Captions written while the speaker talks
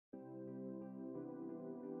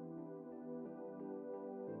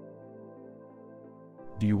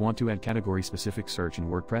Do you want to add category-specific search in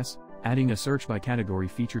WordPress? Adding a search by category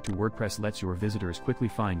feature to WordPress lets your visitors quickly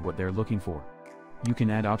find what they're looking for. You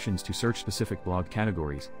can add options to search specific blog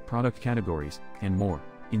categories, product categories, and more.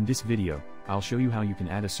 In this video, I'll show you how you can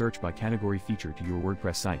add a search by category feature to your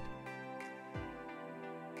WordPress site.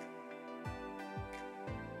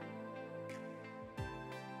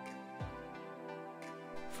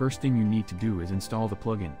 First thing you need to do is install the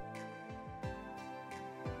plugin.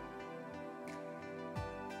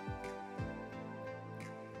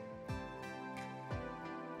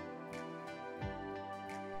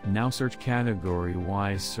 Now search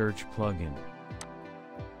category-wise search plugin.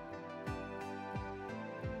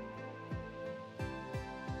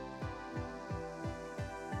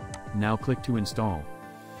 Now click to install.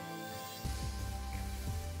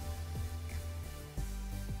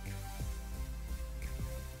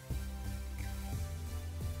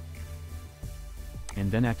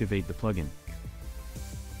 And then activate the plugin.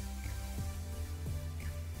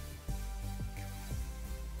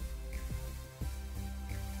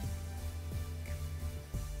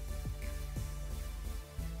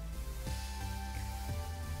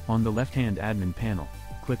 On the left-hand admin panel,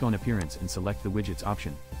 click on Appearance and select the Widgets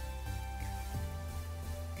option.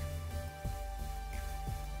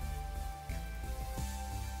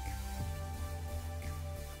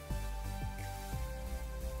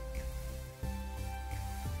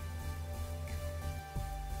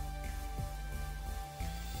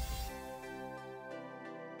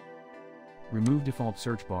 Remove default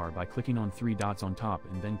search bar by clicking on 3 dots on top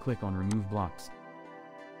and then click on Remove Blocks.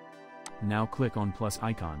 Now click on plus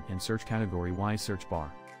icon and search category-wise search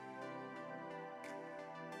bar.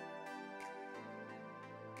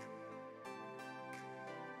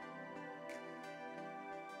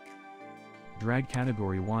 Drag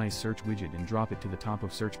category-wise search widget and drop it to the top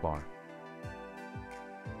of search bar.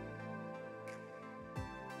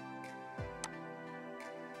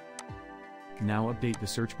 Now update the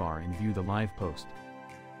search bar and view the live post.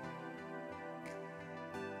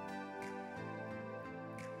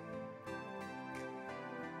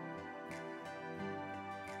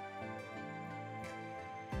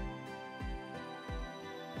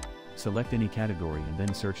 Select any category and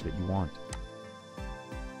then search that you want.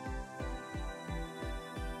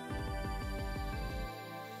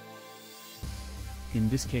 In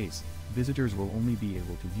this case, visitors will only be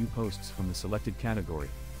able to view posts from the selected category.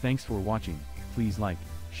 Thanks for watching. Please like,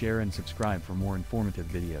 share and subscribe for more informative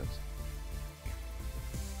videos.